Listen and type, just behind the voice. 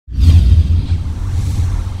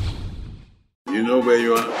You know where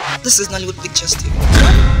you are? This is Nollywoodpicturestv.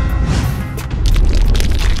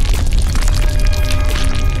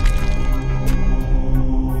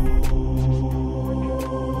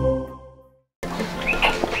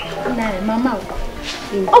 Mama,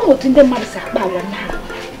 I'm not in the mother's power now.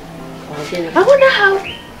 I wonder how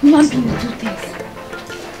human beings do things.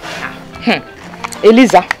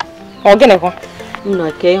 Eliza,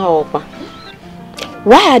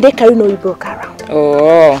 why are they carrying Oyiboka around?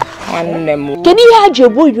 Oh, one can you have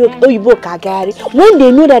Oyiboka Gary when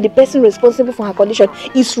they know that the person responsible for her condition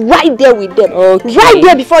is right there with them? Okay. Right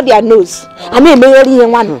there before their nose.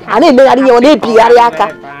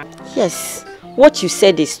 Yes, what you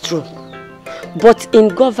said is true. But in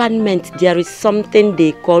government, there is something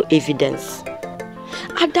they call evidence.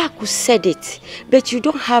 Adaku said it, but you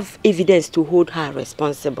don't have evidence to hold her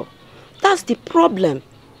responsible. That's the problem.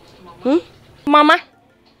 Mama,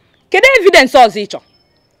 can evidence us each other?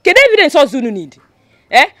 Can evidence us you need?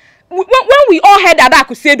 When we all heard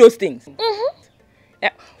Adaku say those things. When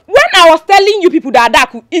I was telling you people that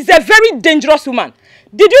Adaku is a very dangerous woman,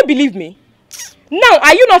 did you believe me? Now,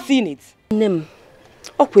 are you not seeing it? Nem,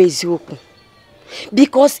 Ezeugwu.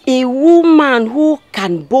 Because a woman who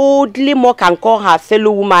can boldly mock and call her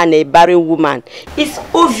fellow woman a barren woman is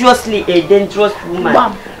obviously a dangerous woman.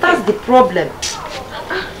 Mom. That's the problem.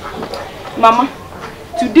 Mama,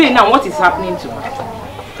 today now what is happening to her?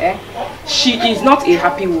 She is not a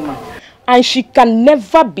happy woman. And she can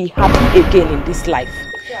never be happy again in this life.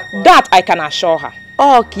 That I can assure her.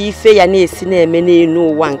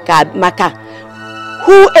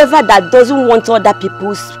 Whoever that doesn't want other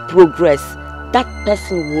people's progress, that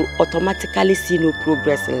person will automatically see no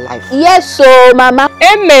progress in life. Yes, so Mama.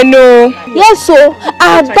 Amen. Yes, so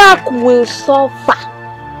Adaku will suffer.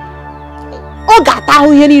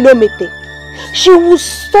 She will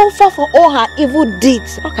suffer for all her evil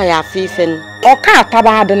deeds. Not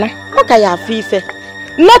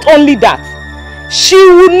only that, she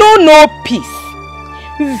will know no peace.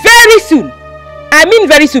 Very soon, I mean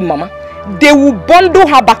very soon, Mama, they will bundle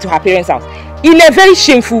her back to her parents' house in a very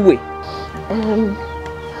shameful way.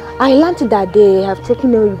 I learned that they have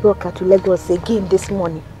taken Oyiboka to Lagos again this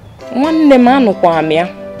morning. I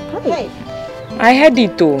heard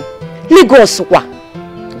it too. Lagos kwa.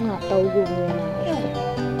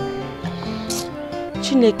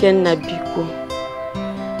 Chineke nna biko.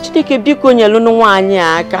 Chineke biko nyelu nwanyi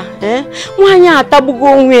aka. Nwanyi atabugo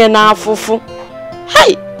onwe na afufu.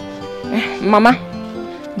 Hey! Mama,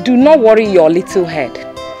 do not worry your little head.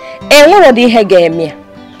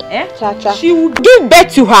 She will give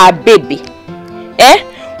birth to her baby.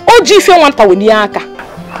 Oji if you want to win aka.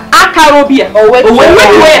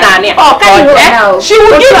 She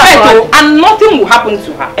will give birth and nothing will happen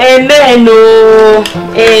to her. Amen.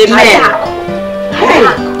 Amen.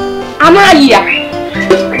 Anayo.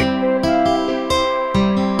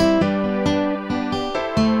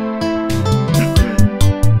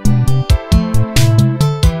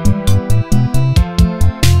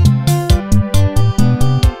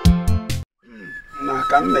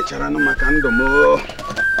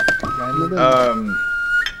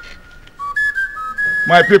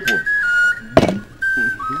 My people,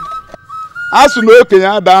 as you know,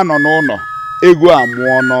 Kenya down on no ego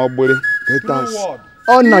amuo no buri.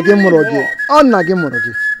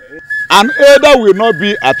 An elder will not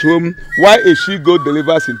be at home while a she-goat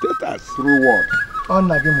delivers in tetas. Through what?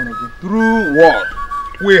 Through what?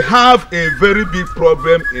 We have a very big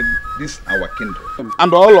problem in this our kingdom,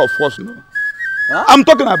 and all of us know. Huh? I'm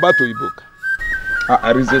talking about Oyiboka.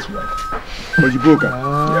 Arinze's wife. Oyiboka?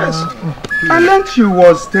 Yes. And then she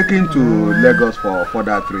was taken to Lagos for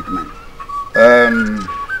further treatment.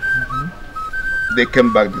 They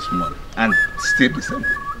came back this morning and still the same.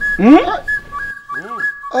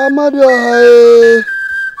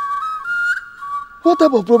 What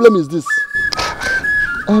type of problem is this?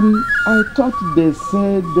 I thought they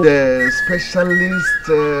said the specialist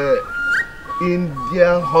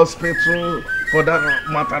Indian hospital for that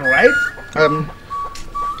matter, right?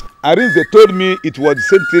 Arinze told me it was the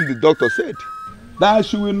same thing the doctor said, that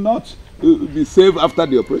she will not be saved after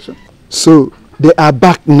the operation. So they are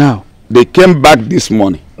back now. They came back this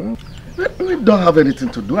morning. We don't have anything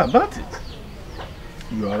to do about it.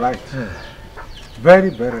 You are right. Very,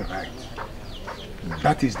 very right.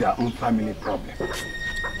 That is their own family problem.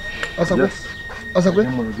 Yes.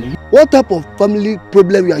 What type of family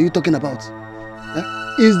problem are you talking about?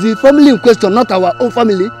 Is the family in question not our own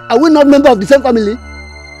family? Are we not members of the same family?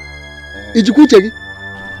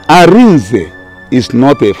 Arinze is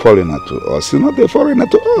not a foreigner to us. He's not a foreigner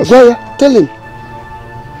to us. Zoya, tell him.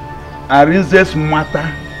 Arinze's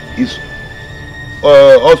matter is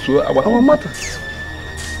also our matters.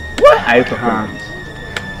 Why are you talking?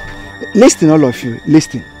 Listen, all of you,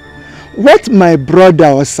 listen. What my brother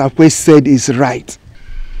Osakwe said is right.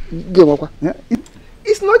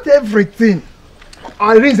 It's not everything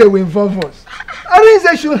Arinze will involve us.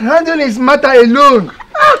 Arinze should handle his matter alone.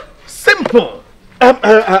 Simple.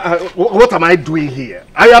 What am I doing here?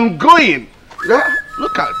 I am going.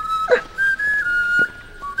 Look at.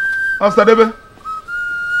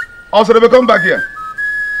 Osadebe, come back here.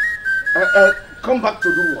 Come back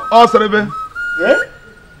to do what? Osadebe. Eh?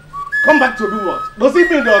 Come back to do what? Does it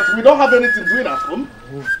mean that we don't have anything doing at home?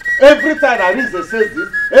 Every time Arinze says this,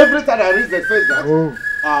 every time Arinze says that,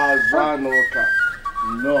 Azanoka.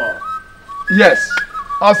 No. Yes.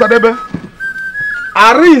 Osadebe.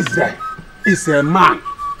 Arinze is a man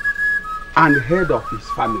and head of his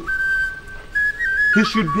family. He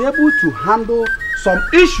should be able to handle some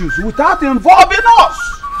issues without involving us.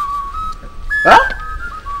 Huh?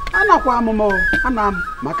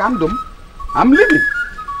 I'm leaving.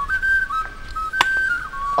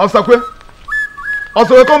 Osakwe,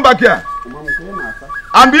 come back here.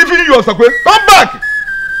 I'm leaving you, Osakwe. Come back.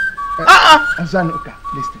 Azanoka,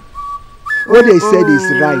 listen. What they said is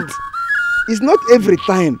right. It's not every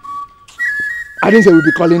time Arinze will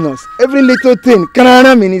be calling us. Every little thing,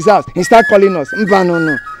 Kanaram in his house, he start calling us. In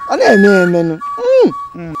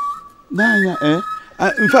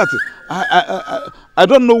fact, I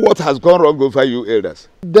don't know what has gone wrong over you elders.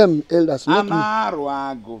 Them elders, not me.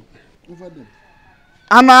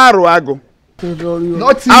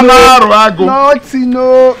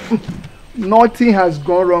 Nothing has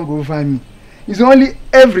gone wrong over me. It's only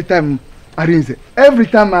every time Arinze. Every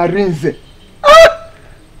time Arinze.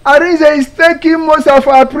 Arinze is taking most of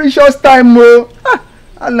our precious time.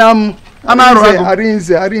 Arinze.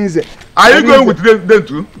 Are you going with them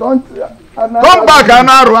too? Don't. Come back,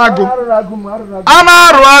 Anaruago.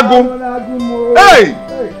 Hey!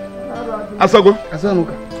 Asago.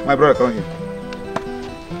 My brother, come here.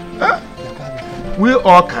 We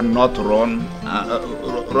all cannot run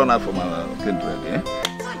out from our country. Eh?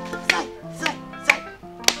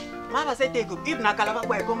 Mama said, take if na Calabar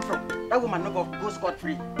where I come from, that woman no go scot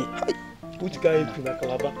free. Which guy in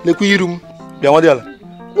Calabar?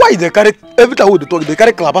 Why they carry every time they talk? They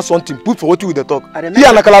carry Calabar something. Put for what you they talk.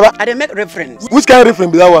 Here na Calabar. I make reference. Which kind of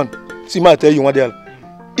reference be that one? See, ma tell you one day.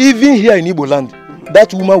 Even here in Igbo land,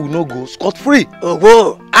 that woman will not go scot free. Oh,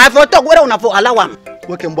 whoa! I for talk whether una for allow him.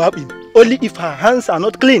 What can happen? Only if her hands are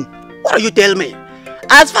not clean. What do you tell me?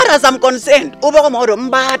 As far as I'm concerned,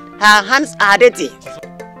 her hands are dirty.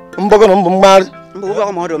 For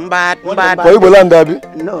Igbo land,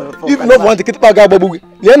 no. If not want to get back, see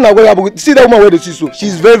that woman where she is.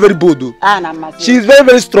 She's very, very bold. Though. She is very,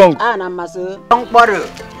 very strong. Forget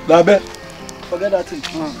that thing.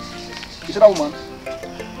 You see that woman?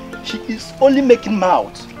 She is only making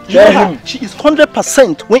mouth. You know her? She is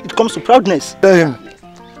 100% when it comes to proudness.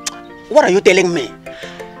 What are you telling me?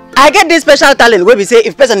 I get this special talent where we say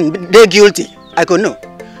if person they guilty, I could know.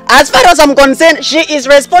 As far as I'm concerned, she is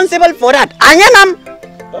responsible for that.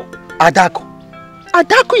 Adaku.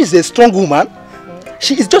 Adaku is a strong woman.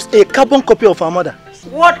 She is just a carbon copy of her mother.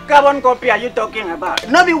 What carbon copy are you talking about?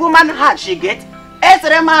 No be woman heart she get.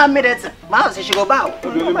 Esrema made it. Mouse she go bow.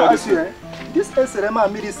 This Esrema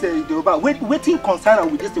made it say they bow. Waiting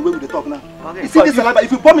concern with this the way we talk now. Okay. You see this salaba,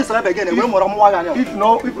 if you bomb me salaba again, if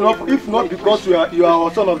not because you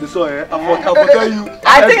are a son of the soil, I will tell you.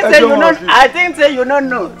 I think say you don't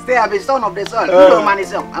know. Say I be son of the soil. You don't man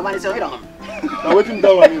is young. I'm man is young. Now waiting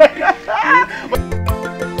that one.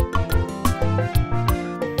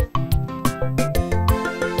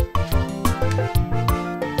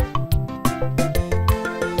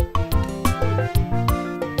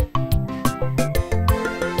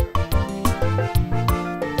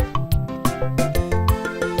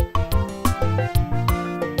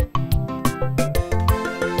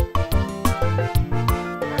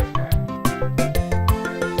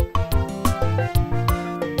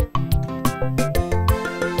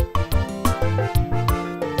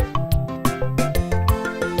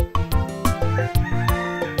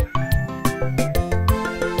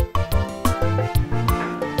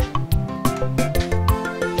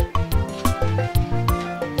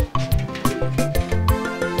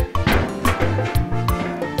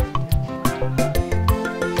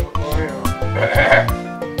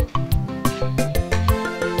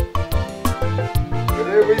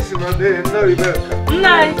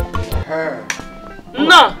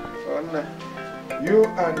 No. You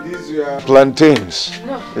and these plantains.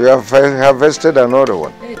 No. You have harvested another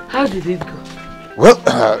one. How did it go? Well,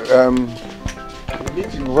 the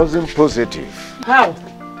meeting wasn't positive. How?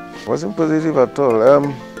 Wasn't positive at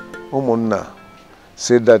all. Umunna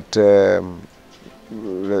said that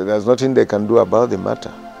there's nothing they can do about the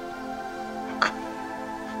matter.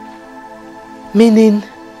 Meaning?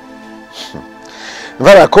 In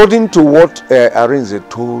fact, according to what Arinze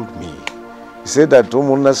told me, he said that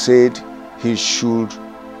Umunna said he should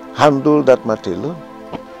handle that matter alone.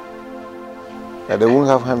 That they won't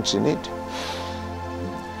have hands in it.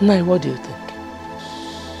 Nai, what do you think?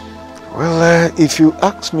 Well, if you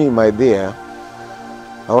ask me, my dear,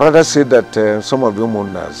 I would rather say that some of the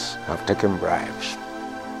Umunnas have taken bribes.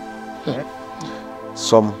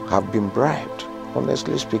 Some have been bribed,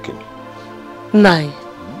 honestly speaking. Nai,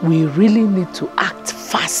 we really need to act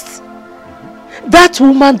fast. That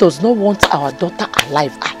woman does not want our daughter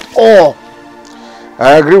alive at all.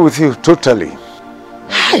 I agree with you totally.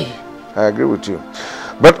 Hi. I agree with you.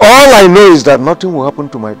 But all I know is that nothing will happen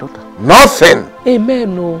to my daughter. Nothing.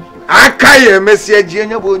 Amen. No.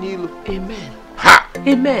 Amen. Ha.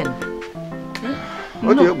 Amen.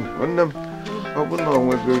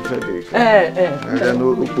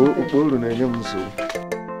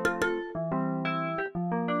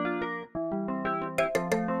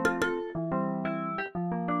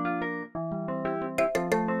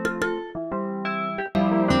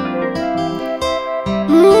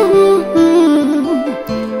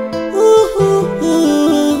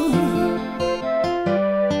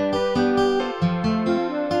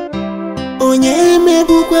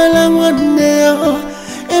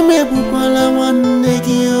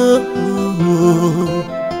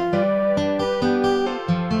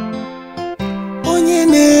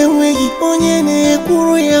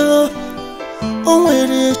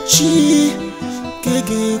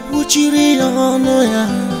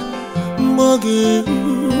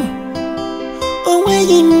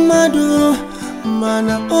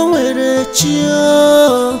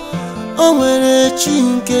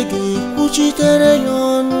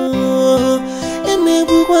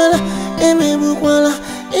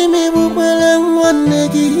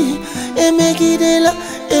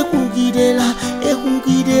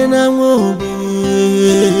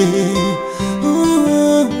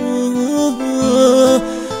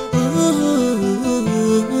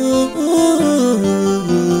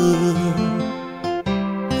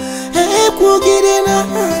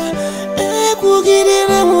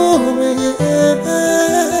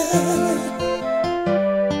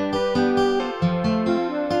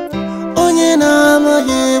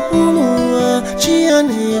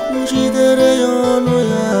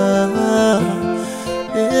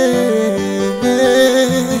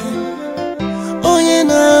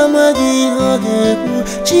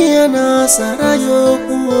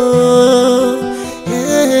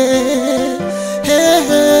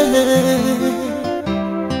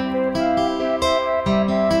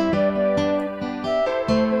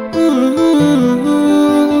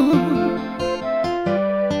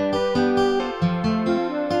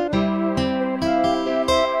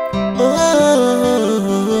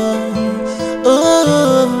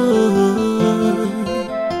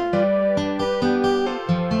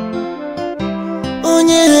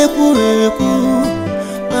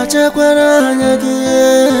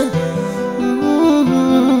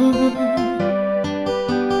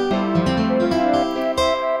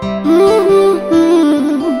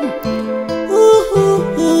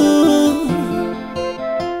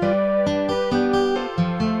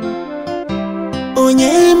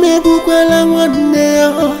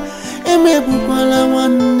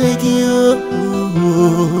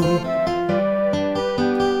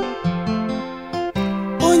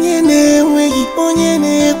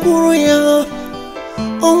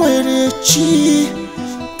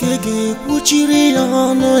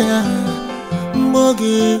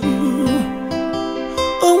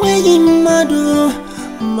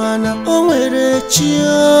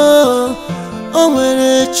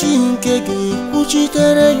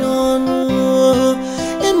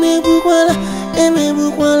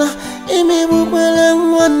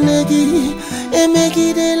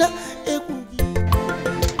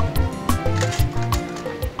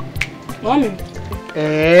 Mommy.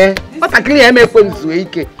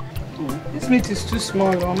 This meat is too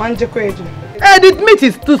small. The meat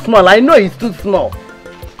is too small. I know it's too small.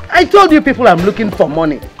 I told you people I'm looking for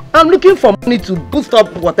money. I'm looking for money to boost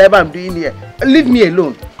up whatever I'm doing here. Leave me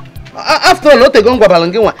alone. After all,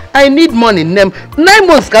 I need money. 9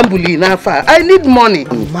 months can't believe now far. I need money.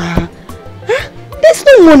 Ma, there's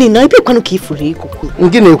no money now.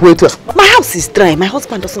 My house is dry. My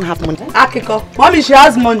husband doesn't have money. Akiko, mommy, she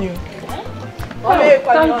has money. Thank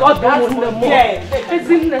God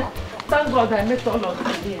Thank God I met all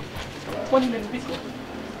of you here.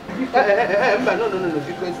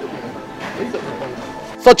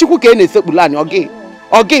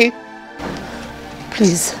 Okay.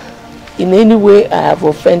 Please, in any way I have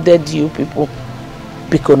offended you people,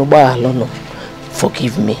 Biko,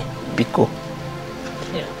 forgive me, Biko.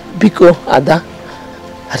 Biko,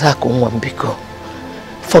 Biko.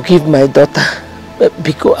 Forgive my daughter.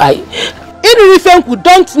 Biko,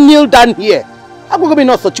 don't kneel down here. Okay.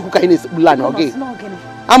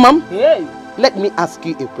 Amam, let me ask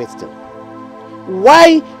you a question.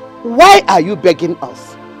 Why are you begging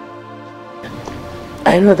us?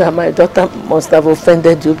 I know that my daughter must have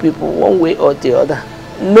offended you people one way or the other.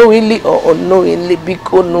 Knowingly or unknowingly,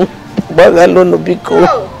 Biko no. Bagalo Biko.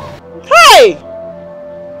 Hey!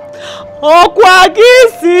 Okwagi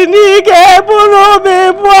sinike bulu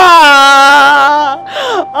bibwa.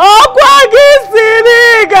 Okwagi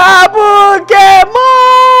sinika buke mo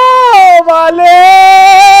vale.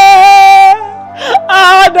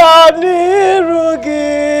 Adoni rugi.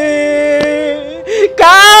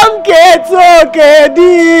 Kam keto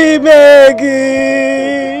kedi megi.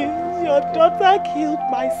 Your daughter killed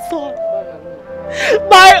my son.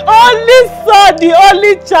 My only son, the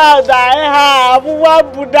only child I have,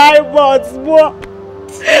 one Budai months more.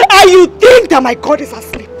 And you think that my God is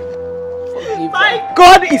asleep? My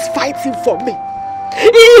God is fighting for me. He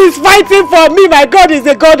is fighting for me. My God is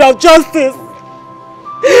a God of justice.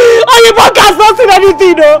 Oyiboka has not seen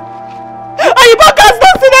anything, no. Oyiboka has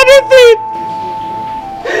not seen anything.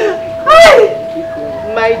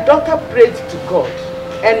 My daughter prayed to God.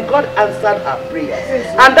 And God answered her prayers.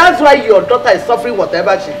 And that's why your daughter is suffering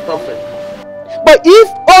whatever she's suffering. But if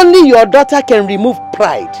only your daughter can remove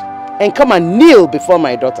pride and come and kneel before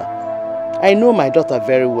my daughter. I know my daughter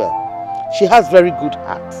very well. She has very good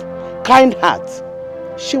heart, kind heart.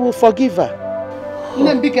 She will forgive her.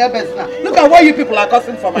 Look at what you people are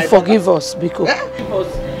causing for my daughter. Forgive us, Biko.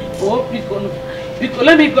 Oh, Biko. Biko,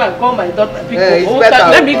 let me go and call my daughter. Biko,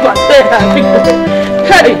 let me go and tell her. Biko.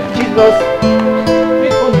 Hey, Jesus.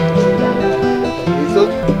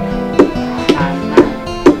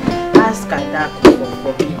 Ask Adaku for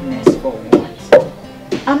forgiveness for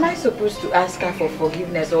what? Am I supposed to ask her for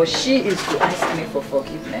forgiveness or she is to ask me for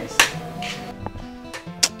forgiveness?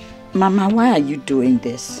 Mama, why are you doing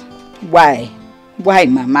this? Why? Why,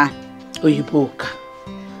 Mama? Oyiboka.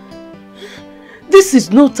 This is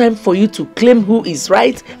no time for you to claim who is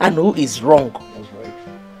right and who is wrong.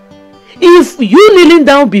 If you kneeling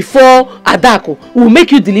down before Adaku will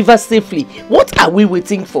make you deliver safely, what are we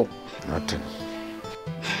waiting for? Nothing.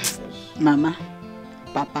 Mama,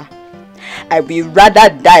 Papa, I will rather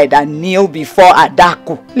die than kneel before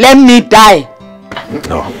Adaku. Let me die.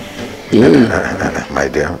 No. My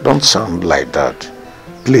dear, don't sound like that.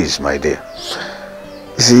 Please, my dear.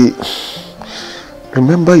 You see,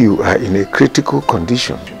 remember you are in a critical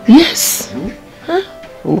condition. Yes. Huh?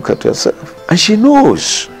 Look at yourself. And she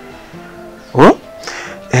knows. Well,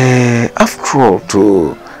 after all,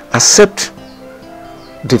 to accept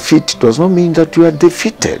defeat does not mean that you are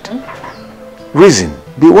defeated. Reason,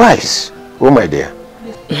 be wise. Oh, my dear.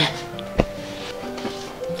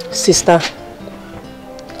 Sister,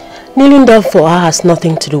 kneeling down for her has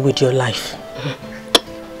nothing to do with your life.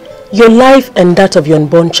 Your life and that of your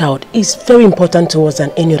unborn child is very important to us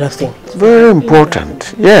than any other thing. Very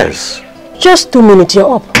important, yes. Just 2 minutes,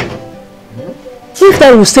 you're up. If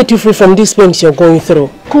that will set you free from these pains you're going through,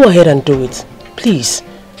 go ahead and do it. Please.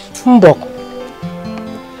 Mbok.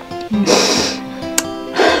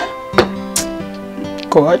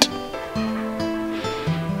 God.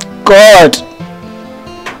 God.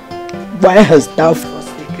 Why hast thou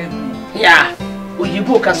forsaken me? Yeah.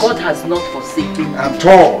 Oyiboka, God has not forsaken you. At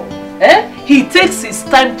all. Eh? He takes his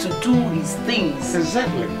time to do his things.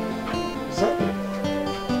 Exactly. Exactly.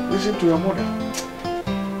 Listen to your mother.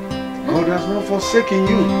 God has not forsaken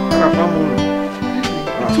you.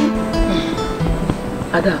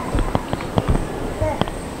 Ada,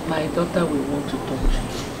 my daughter will want to talk to you,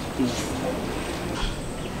 please.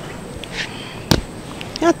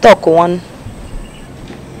 You talk one.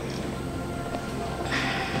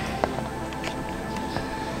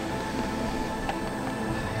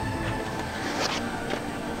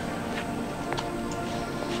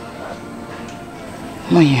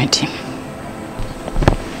 Moyadi.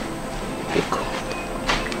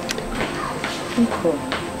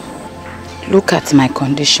 Look at my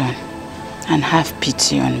condition and have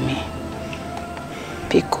pity on me.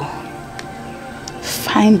 Pico,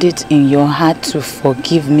 find it in your heart to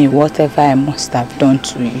forgive me whatever I must have done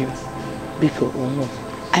to you. Pico, oh no.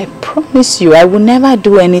 I promise you I will never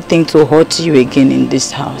do anything to hurt you again in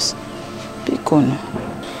this house. Pico, no.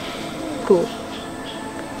 Pico.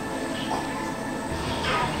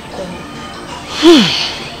 I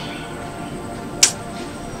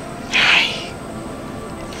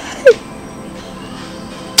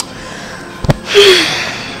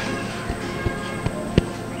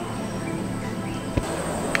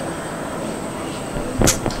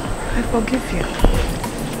forgive you.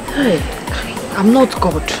 Hey, I'm not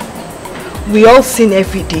God. We all sin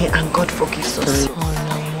every day and God forgives us. To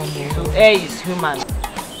err is human,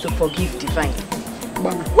 to forgive divine.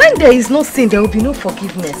 When there is no sin, there will be no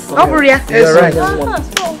forgiveness. You're right.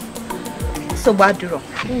 So bad,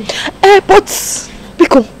 But,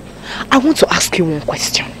 Biko, I want to ask you one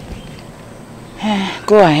question.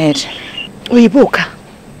 Go ahead. Oyiboka,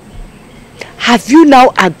 have you now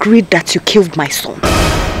agreed that you killed my son?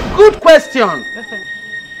 Good question.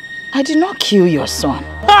 I did not kill your son.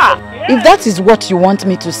 If that is what you want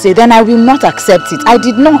me to say, then I will not accept it. I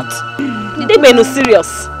did not. Did they be no serious?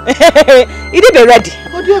 Did they be ready?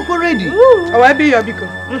 What do you go ready? Oh, I be your Biko.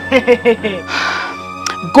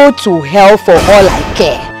 Go to hell for all I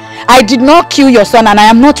care. I did not kill your son and I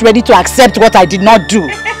am not ready to accept what I did not do.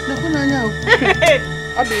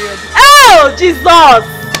 Oh, Jesus!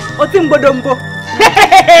 Otimbodombo.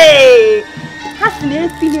 Hey!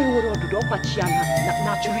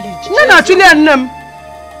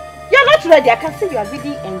 You're not ready. I can see you are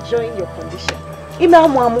really enjoying your condition.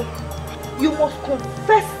 Imamu, you must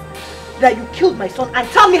confess that you killed my son and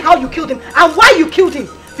tell me how you killed him and why you killed him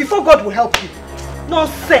before God will help you.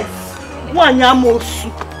 Nonsense.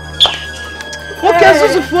 Okay,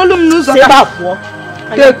 so follow me. Say that, what?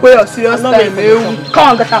 Take away your serious time. Come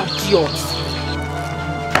on, get out. Yours.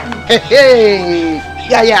 Hey,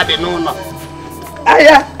 yeah, the no. I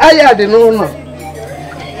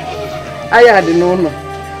the no.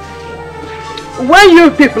 When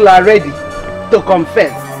you people are ready to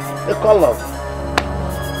confess, the call up.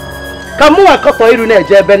 Come on, couple iru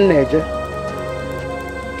neje ben neje.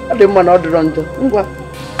 Ade mo na odoro njo. Ngwa.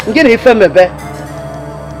 Nge na ife mebe.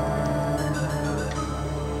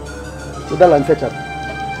 Udala nsecha.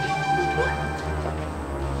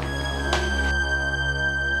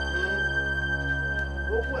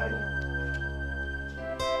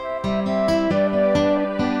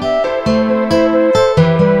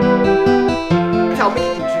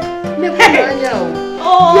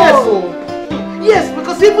 Yes,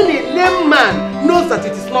 because even a lame man knows that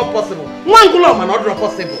it is not possible. One glove and not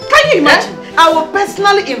possible. Can you imagine? I will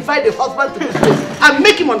personally invite the husband to this place and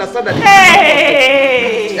make him understand that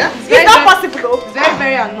hey! It's not possible though. It's very,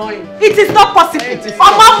 very annoying. It is not possible. Hey,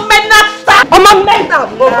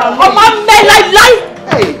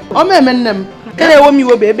 Hey, Can I want me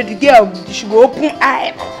to baby? The girl she go open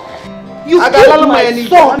eye. You killed my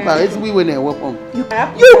son.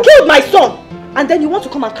 You killed my son. And then you want to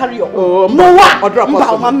come and carry your own. No lie.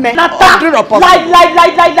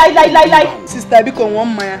 Sister, because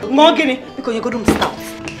one man. Ngogini, because you go to start.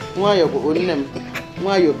 Why you go name?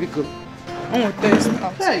 Why you because? Oh, test.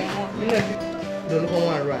 Hey, don't go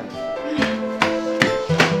one run.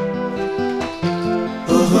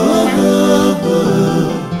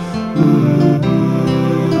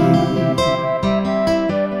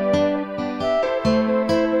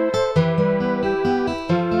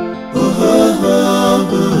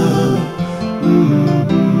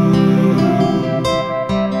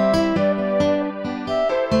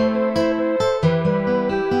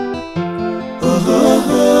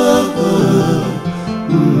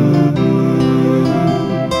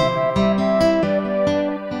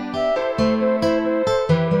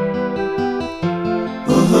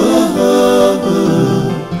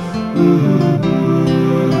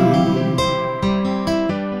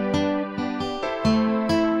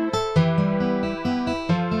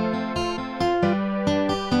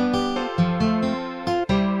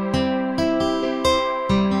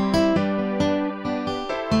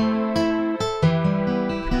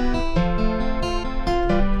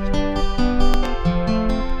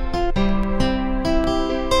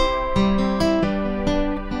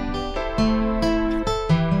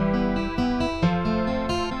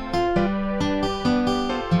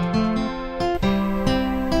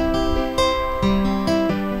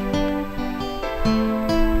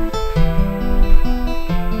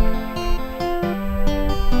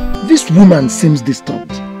 This woman seems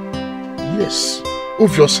disturbed. Yes,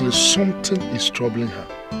 obviously something is troubling her.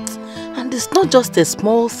 And it's not just a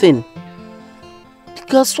small thing.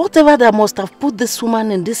 Because whatever that must have put this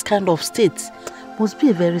woman in this kind of state must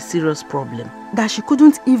be a very serious problem. That she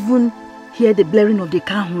couldn't even hear the blaring of the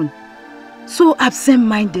car horn. So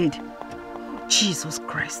absent-minded. Jesus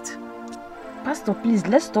Christ. Pastor, please,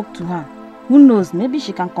 let's talk to her. Who knows, maybe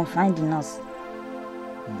she can confide in us.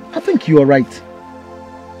 I think you are right.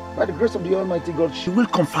 By the grace of the Almighty God, she will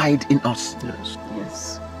confide in us. Yes.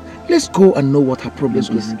 Yes. Let's go and know what her problem is.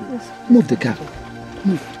 Yes. Move the car.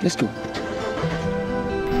 Move. Let's go.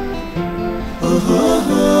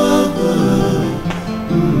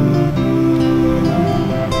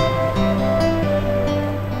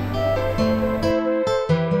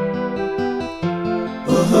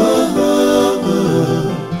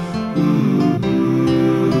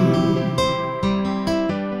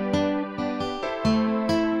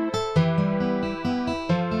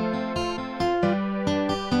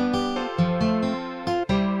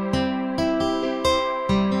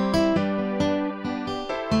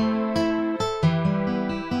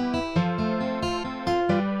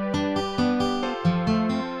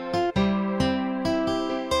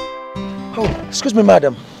 Excuse me,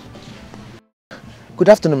 madam. Good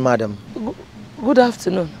afternoon, madam. Good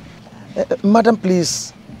afternoon. Madam,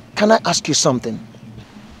 please, can I ask you something?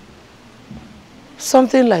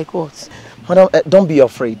 Something like what? Madam, don't be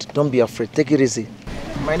afraid. Don't be afraid. Take it easy.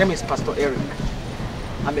 My name is Pastor Eric.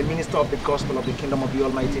 I'm a minister of the gospel of the kingdom of the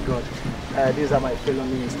Almighty God. These are my fellow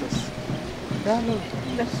ministers.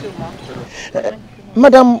 Bless you, ma.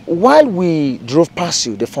 Madam, while we drove past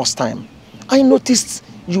you the first time, I noticed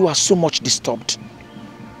you are so much disturbed.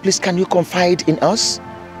 Please, can you confide in us?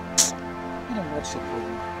 Madam, what's your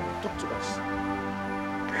problem? Talk to us.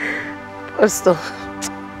 Pastor,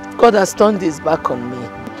 God has turned his back on me.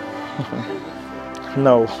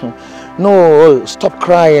 No, stop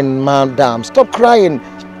crying, madam. Stop crying.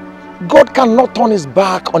 God cannot turn his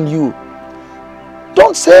back on you.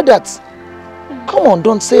 Don't say that. Come on,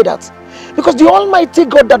 don't say that. Because the Almighty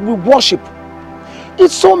God that we worship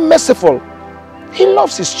is so merciful. He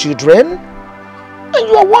loves his children. And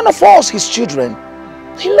you are one of us, his children.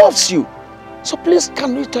 He loves you. So please,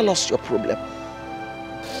 can you tell us your problem?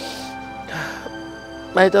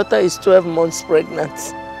 My daughter is 12 months pregnant.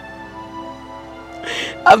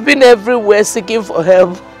 I've been everywhere seeking for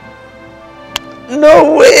help.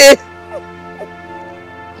 No way!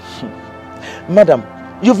 Madam,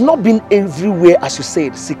 you've not been everywhere, as you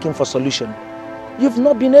said, seeking for solution. You've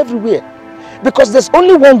not been everywhere. Because there's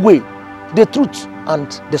only one way, the truth and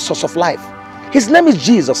the source of life. His name is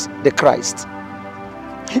Jesus, the Christ.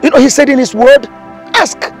 You know, he said in his word,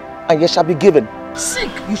 ask and ye shall be given. Seek,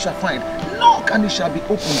 you shall find. Knock and it shall be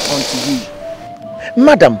opened unto you.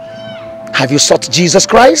 Madam, have you sought Jesus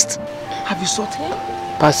Christ? Have you sought him?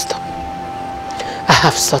 Pastor, I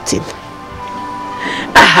have sought him.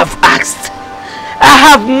 I have asked. I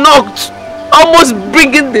have knocked, almost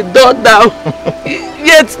bringing the door down.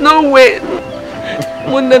 Yet no way.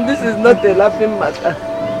 Munda, this is not a laughing matter.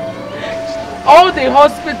 All the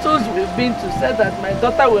hospitals we've been to said that my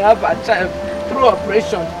daughter will have a child through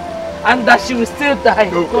operation and that she will still die.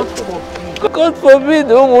 God forbid. God forbid.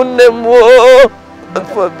 God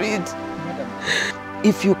forbid.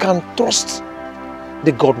 If you can trust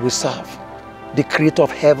the God we serve, the creator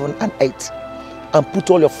of heaven and earth, and put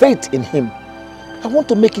all your faith in him, I want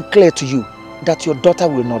to make it clear to you that your daughter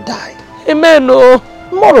will not die. Amen. Oh.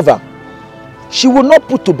 Moreover, she will not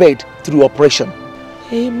put to bed through operation.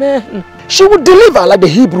 Amen. She will deliver like the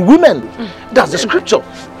Hebrew women. That's the scripture.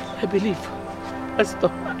 I believe. Pastor,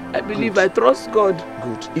 I believe. Good. I trust God.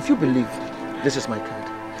 Good. If you believe, this is my card.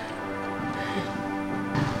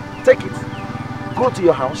 Take it. Go to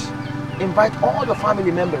your house. Invite all your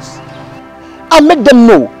family members. And make them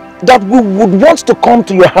know that we would want to come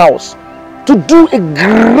to your house to do a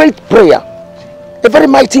great prayer. A very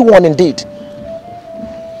mighty one indeed.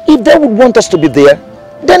 If they would want us to be there,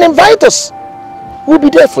 then invite us. We'll be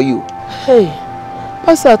there for you. Hey,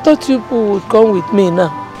 Pastor, I thought you people would come with me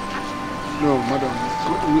now. No, madam.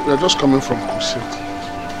 We are just coming from crusade.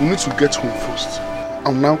 We need to get home first.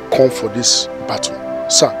 I'll now come for this battle.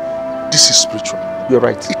 Sir, this is spiritual. You're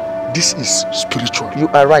right. This is spiritual. You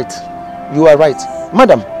are right. You are right.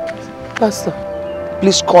 Madam. Pastor.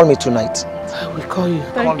 Please call me tonight. I will call you.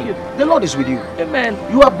 Thank you. The Lord is with you. Amen.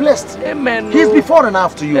 You are blessed. Amen. He is before and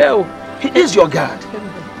after you. Oh. He is your God.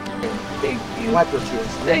 Thank you. Wipe your tears.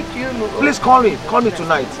 Thank you. Please call me. Call me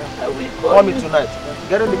tonight. I will call me tonight.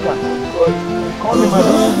 Get in the car. Call me,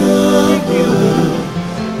 madam. Thank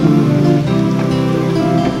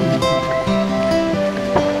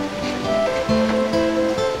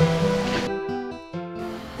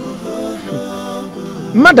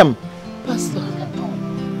you. Madam. Pastor.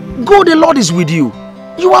 Go, the Lord is with you.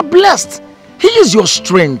 You are blessed. He is your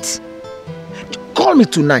strength. Call me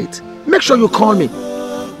tonight. Make sure you call me.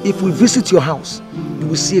 If we visit your house, you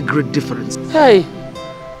will see a great difference. Hey.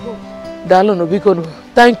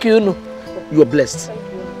 Thank you. You are blessed.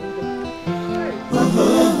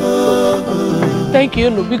 Thank you.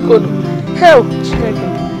 Help.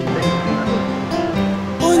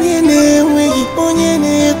 onye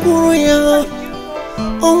na-ekwuru ya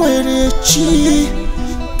o nwere chi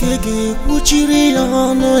ke ga-ekwuchiri ya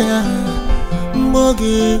ọnụ ya mgbe ọ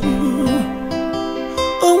ga-eru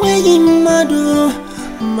o nweghị mmadụ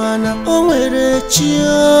mana o nwere chi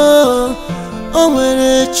o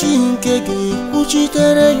nwere chi nke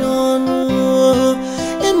ga-ekwuchitere ya ọnụ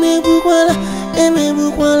emegbukwala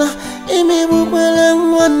emegbukwala emegbukwala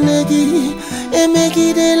nwanne gị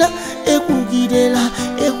emegidela ekwugidela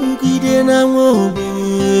ekwugide na nwa ogbenye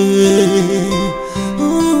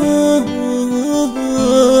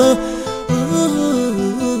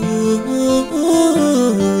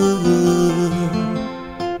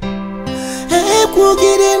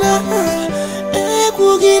ekwugide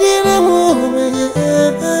na nwa ogbenye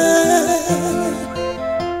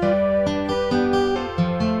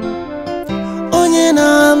onye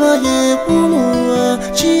na-amaghị ekwu n'ụwa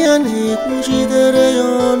chi ya na-ekwuchidere ya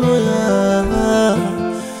ọnụ ya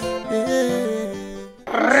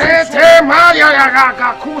Rete Maya Yaga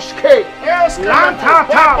Kuske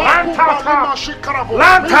Lantata Lantata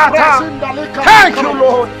Lantata. Thank you,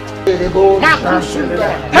 Lord. Thank you,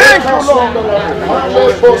 Lord.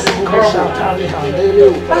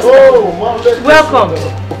 Welcome.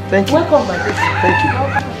 Thank you. Welcome, my sister. Thank you.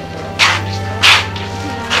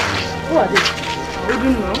 Who are they? I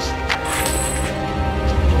don't know.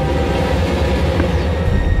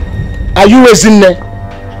 Are you Ezeonu?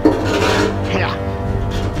 Yeah.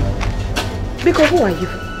 Because who are you?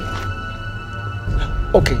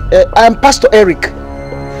 Okay, I'm Pastor Eric.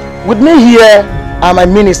 With me here are my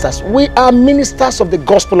ministers. We are ministers of the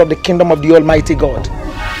gospel of the kingdom of the Almighty God.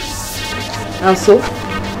 And so?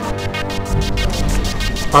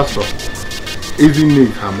 Pastor, Ezeonu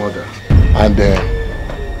is her mother. And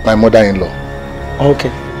my mother-in-law.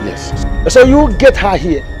 Okay. Yes. So you get her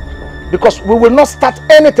here, because we will not start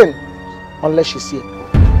anything unless she's here.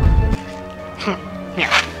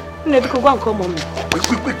 Go and come on.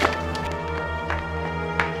 Quick.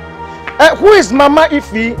 Who is Mama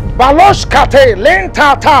Ifi? Balosh Kate,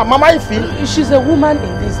 Lentata, Mama Ifi? She's a woman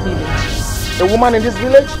in this village. A woman in this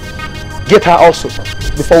village? Get her also,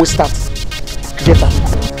 before we start. Get her.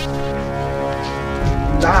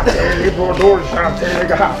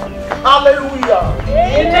 Hallelujah.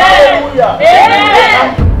 Amen. Hallelujah.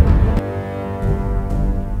 Amen.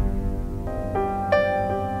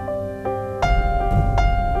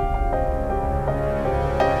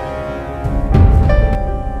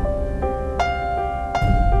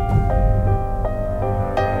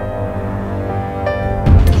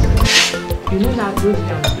 You know that those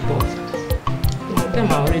young people, some of them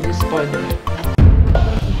are already spoiled.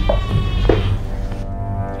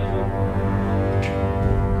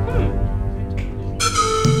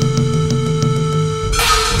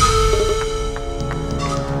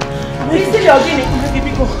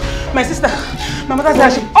 My sister, my mother's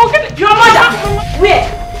asking. Okay, your mother. Where?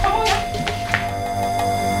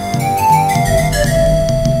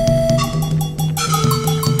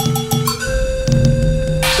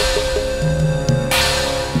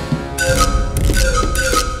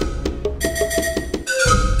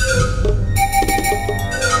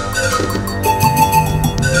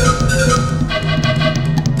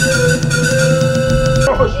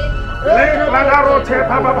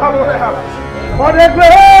 For the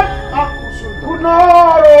great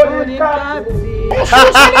Kunoro in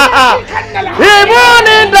Even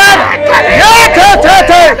in that,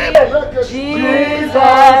 Jesus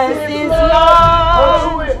is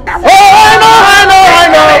Lord. Oh, I know.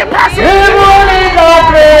 Even in that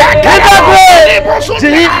great,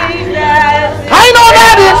 I know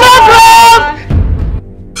that is not wrong.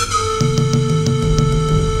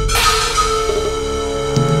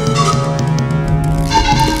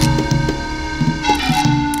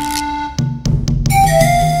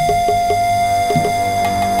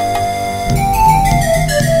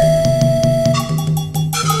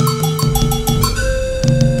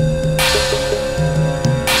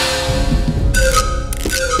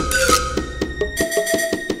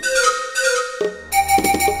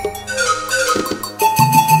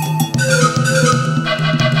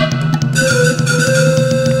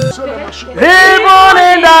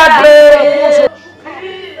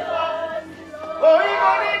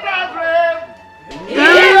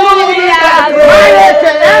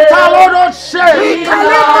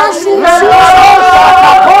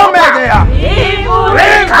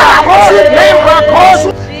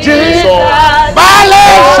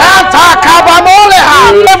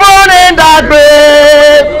 Even in that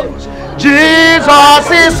grave. Jesus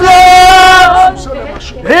is Lord.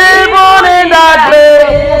 Even in that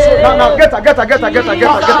grave. now. Get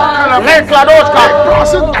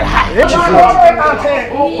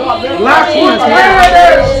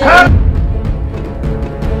her.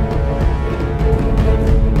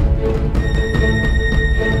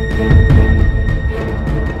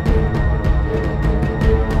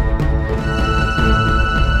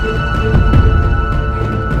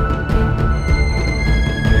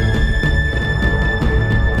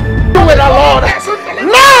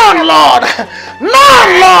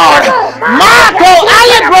 Lord! Marco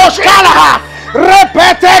Alibros Kalaha!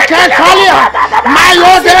 Repete Kekalia!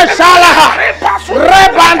 Mayode Salaha!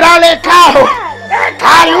 Rebandale Kao!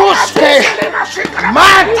 Kayuske!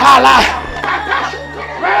 Mantala!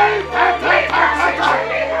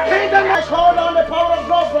 Hold on the power of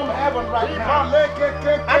God from heaven right now.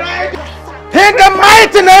 In the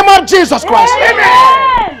mighty name of Jesus Christ,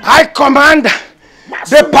 I command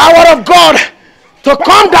the power of God to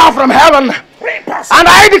come down from heaven, and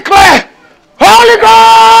I declare, Holy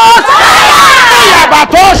Ghost,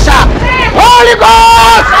 Holy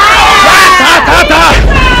Ghost,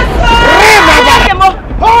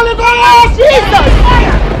 Holy Ghost, Jesus,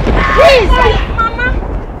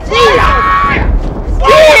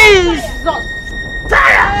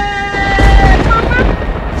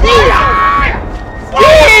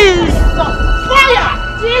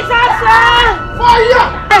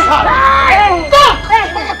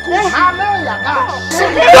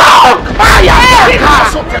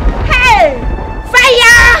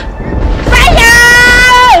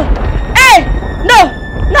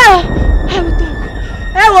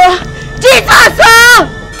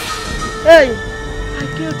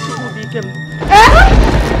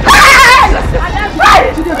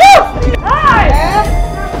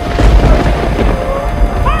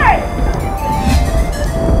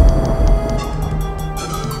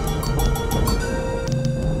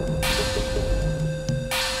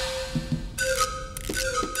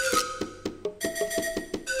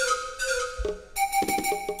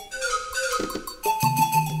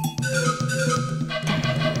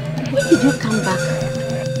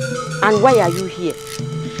 Why are you here?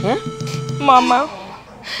 Eh? Mama,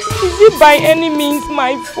 is it by any means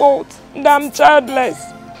my fault that I'm childless?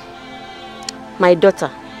 My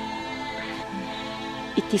daughter,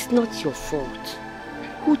 it is not your fault.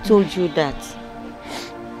 Who told you that?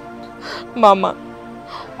 Mama,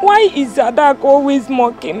 why is Adaku always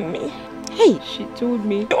mocking me? Hey, she told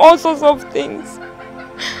me all sorts of things.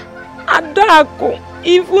 Adaku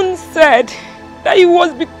even said that it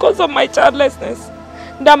was because of my childlessness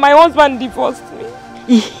that my husband divorced me.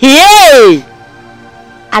 Hey!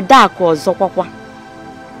 Adaku Zokwakwa.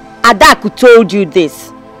 Adaku told you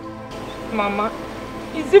this. Mama,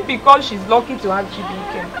 is it because she's lucky to have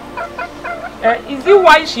Chibuike? Is it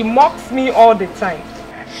why she mocks me all the time?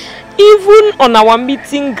 Even on our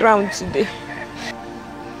meeting ground today.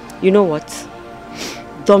 You know what?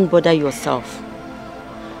 Don't bother yourself.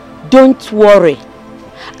 Don't worry.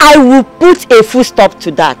 I will put a full stop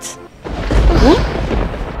to that.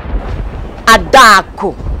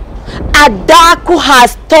 Adaku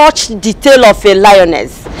has touched the tail of a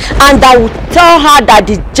lioness, and I will tell her that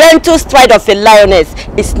the gentle stride of a lioness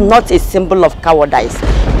is not a symbol of cowardice.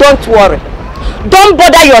 Don't worry. Don't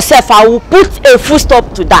bother yourself. I will put a full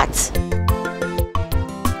stop to that.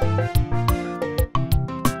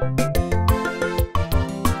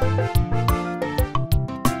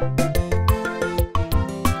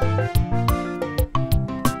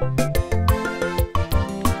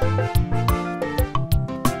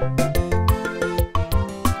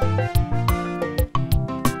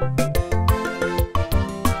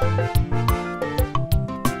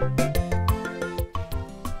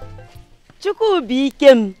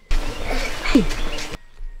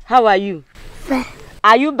 How are you? Fine.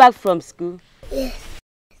 Are you back from school? Yes.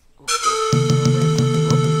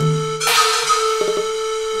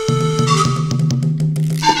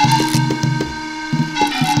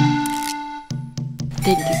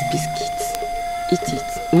 Take this biscuit. Eat it.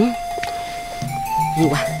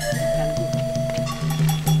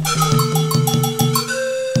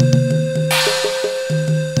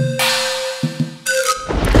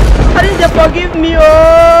 Arinze, forgive me,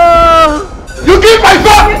 oh! You give my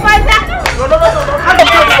son! Give my son!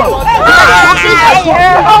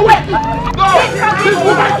 No. Wait! No! This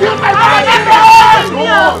woman killed my son!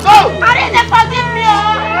 No! Arinze, forgive me, oh!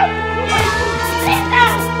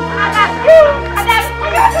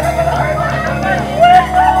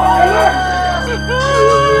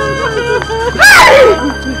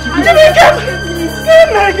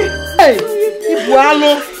 Hey!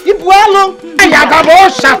 Ibualo!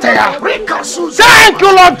 Thank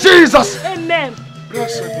you, Lord Jesus! Amen.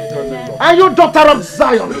 And you daughter of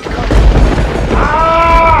Zion.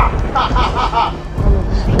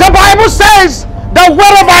 The Bible says that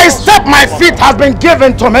wherever I step, my feet has been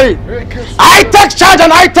given to me. I take charge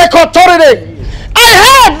and I take authority. I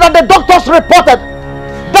heard that the doctors reported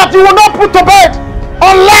that you will not put to bed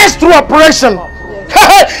unless through operation.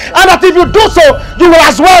 And that if you do so, you will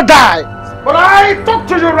as well die. But I talk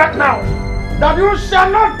to you right now that you shall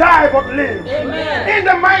not die but live. Amen. In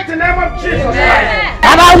the mighty name of Jesus Christ.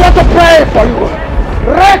 And I want to pray for you.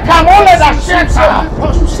 Rekamole da sheta.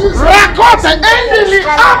 Rakote endili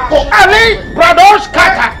apo ali bradosh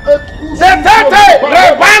kata. Zetete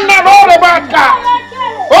rebanda rorebatka.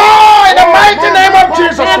 Oh, in the mighty name of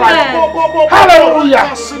Jesus Christ. Hallelujah.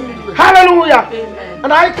 Hallelujah.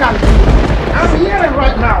 And I can hear. I'm hearing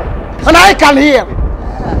right now. And I can hear.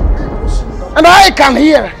 And I can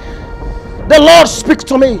hear. The Lord speaks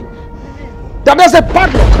to me that there's a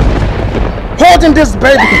padlock holding this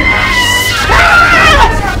baby.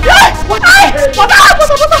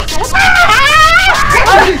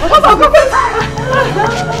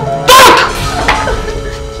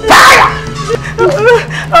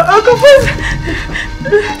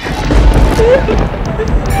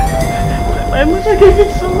 My mother gave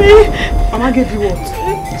it to me. Mama gave you what?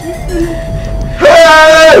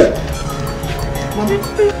 Hey!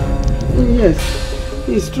 Yes,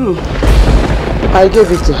 it's true. I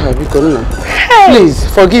gave it to her, Bikonuna. Please,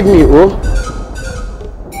 forgive me, oh.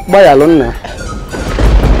 Bye alone now.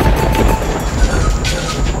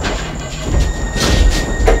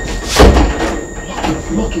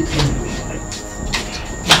 Lock it.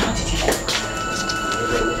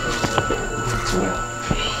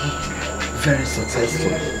 Very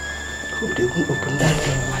successful. Hope they won't open that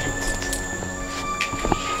door wide.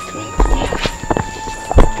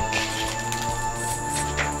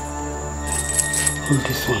 Hold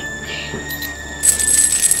this one.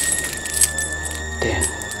 Then,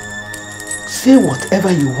 say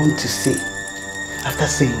whatever you want to say. After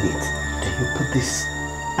saying it, then you put this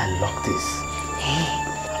and lock this.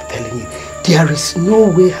 I'm telling you, there is no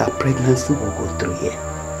way her pregnancy will go through here.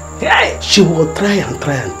 She will try and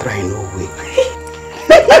try and try, no way.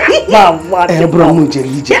 Mama,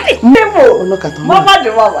 Mama,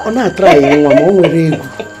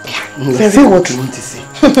 say what you want to say.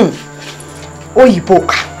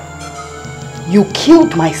 Oyiboka, you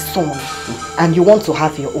killed my son and you want to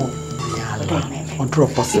have your own.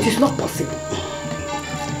 It is not possible.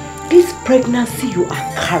 This pregnancy you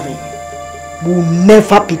are carrying will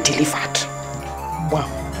never be delivered. Wow.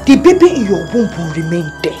 The baby in your womb will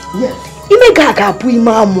remain there. Yes.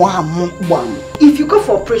 If you go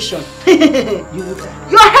for operation,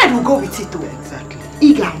 your head will go with it too. Exactly.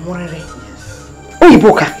 Yes.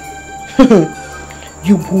 Oyiboka,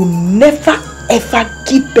 you will never ever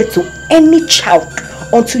give birth to any child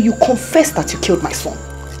until you confess that you killed my son.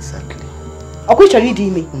 Exactly.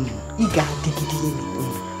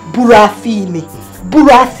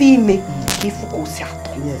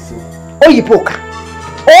 Yes. Oyiboka.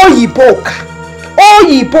 Oyiboka.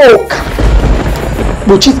 Oyiboka.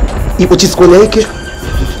 Oh,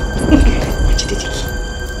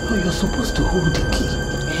 you're supposed to hold the key.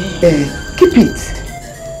 Keep it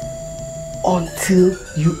until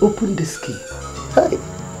you open this key. Hey,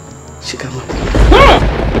 she come up.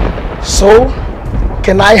 So,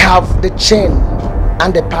 can I have the chain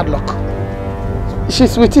and the padlock?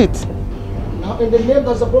 She's with it. Now, in the name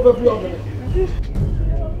that's above every other name.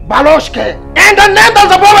 Baloshke, in the name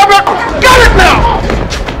that's above every other name. Get it now!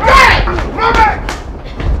 Get it!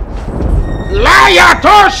 Liar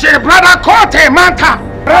Toshe, brother Kote, Manta.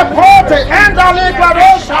 Reporte, Endali,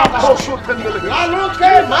 Barosha.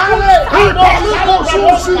 Laluke, Male, Adoliko,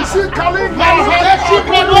 Susi, Kalima, Hadeshi,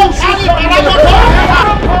 Production,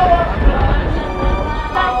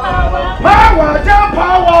 Power, jump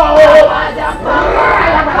power.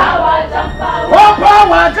 Oh,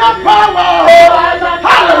 power, jump power.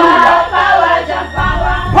 Hallelujah.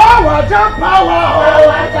 Power, jump power.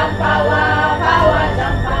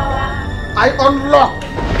 I unlock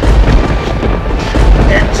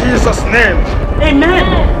in Jesus' name. Amen.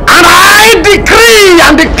 And I decree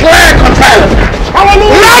and declare contraction.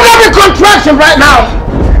 Hallelujah. Let there be contraction right now.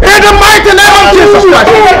 In the mighty name of Jesus Christ.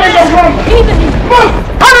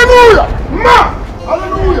 Hallelujah.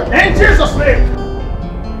 Hallelujah. In Jesus' name.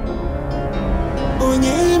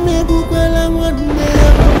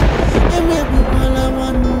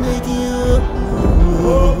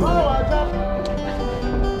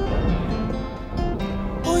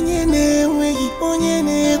 Onye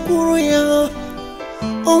na-ekwuru ya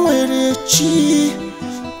o nwere chi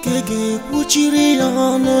ga-ekwuchiri ya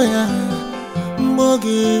ọnụ ya mgbe ọ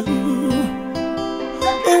ga-eru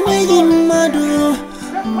onweghị mmadụ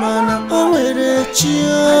mana o nwere chi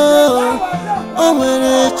o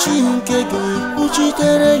nwere chi nke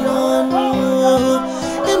ga-ekwuchitere ya ọnụ.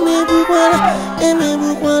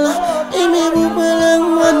 Emegbukwala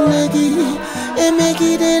nwanne gị,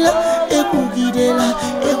 emegidela, ekwugide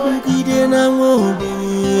na nwa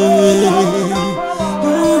ogbenye.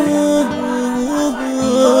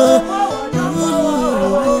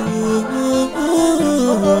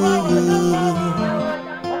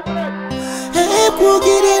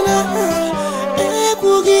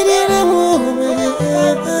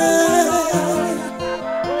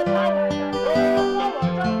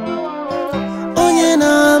 Onye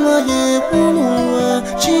na-amaghị ekwu n'ụwa,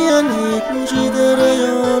 chi ya na-ekwuchidere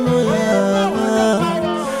ya ọnụ ya.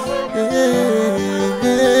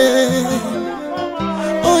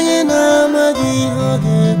 Onye na-amaghị ihe ọ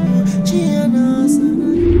ga-ekwu, chi ya na-asa.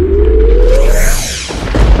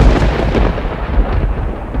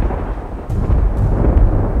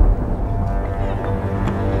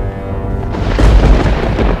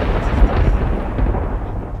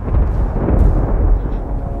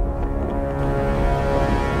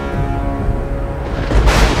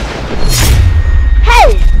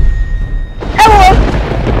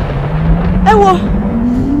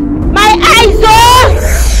 My eyes,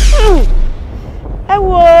 oh!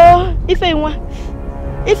 Ewo, Ife Inwa.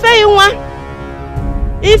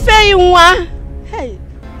 Hey,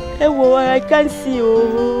 Ewo, I can't see,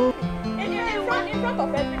 oh.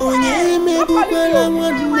 Onye emegbukwala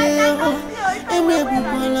nwanne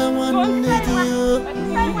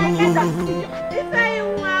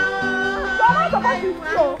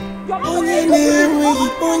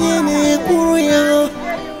onye na-ekwuru ya,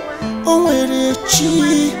 o nwere chi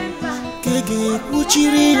ka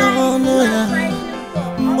ga-ekwuchiri ya ọnụ ya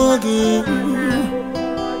mgbe ọ ga-ekwu.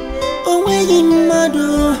 Onweghị mmadụ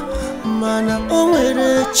mana o nwere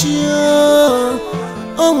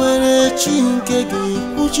chi nke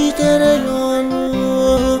ga-ekwuchitere ya ọnụ.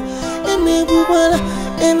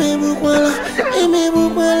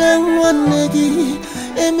 Emegbukwala nwanne gị,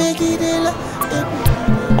 emegidela.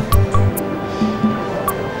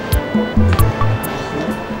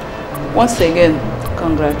 Once again,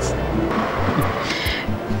 congrats.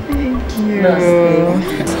 Thank you.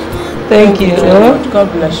 Thank you.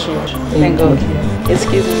 God bless you. Thank God.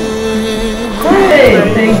 Excuse me. Hey,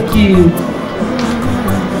 thank you.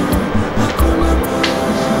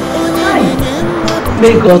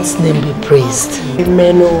 May God's name be praised.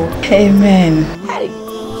 Amen. Amen.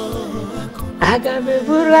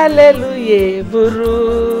 Agameburu hallelujah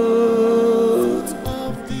buru.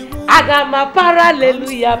 Agama para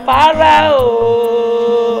hallelujah para o.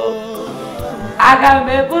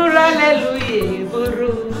 Agameburu hallelujah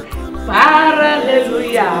buru. Para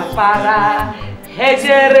hallelujah para.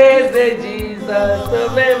 Hejereze Jesus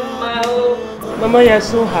obema o. Mama, you're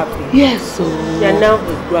so happy. Yes, so you're now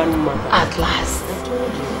a grandmother. At last.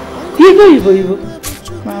 Yibo.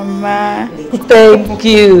 Mama, thank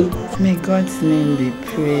you. May God's name be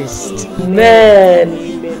praised. Amen.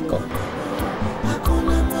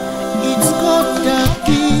 It's God that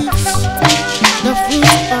gives the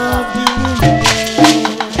fruit of the womb.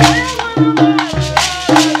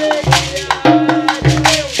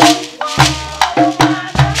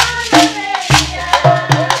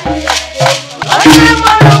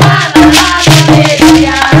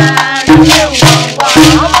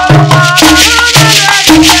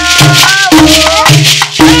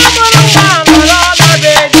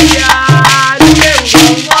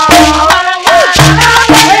 Oh,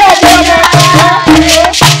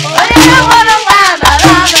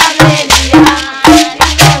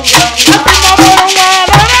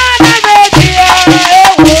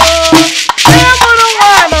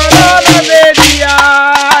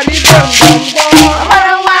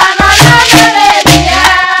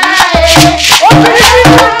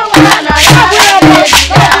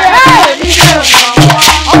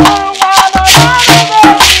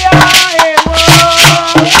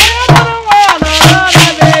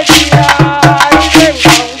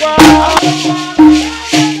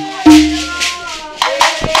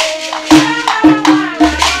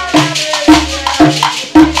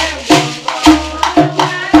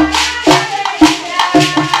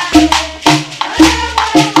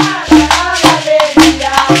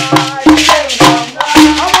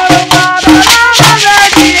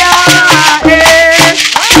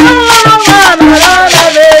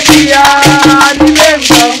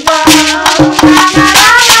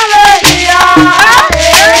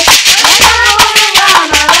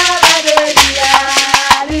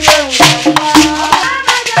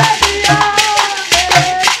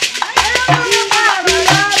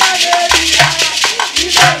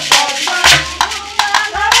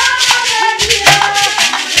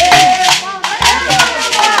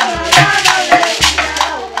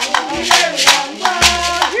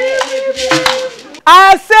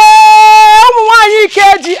 Ase, umuwanyi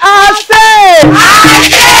keji. Ase.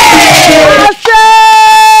 Ase,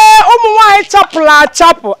 umuwanyi chapula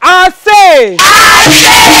chapu. Ase.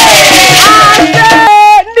 Ase,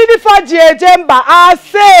 ndidi faji ejemba.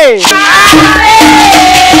 Ase.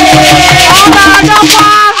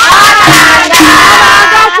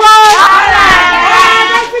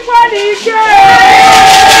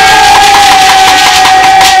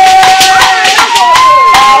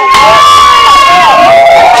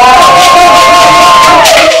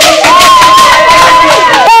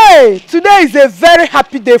 Hey, today is a very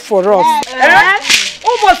happy day for us.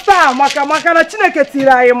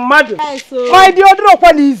 My dear,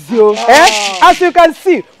 as you can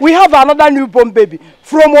see, we have another newborn baby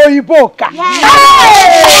from Oyiboka.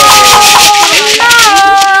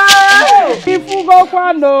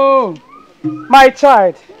 My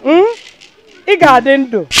child, you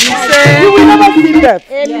will never see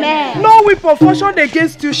death. Amen. No weapon fashioned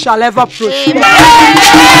against you shall ever prosper.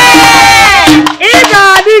 Amen.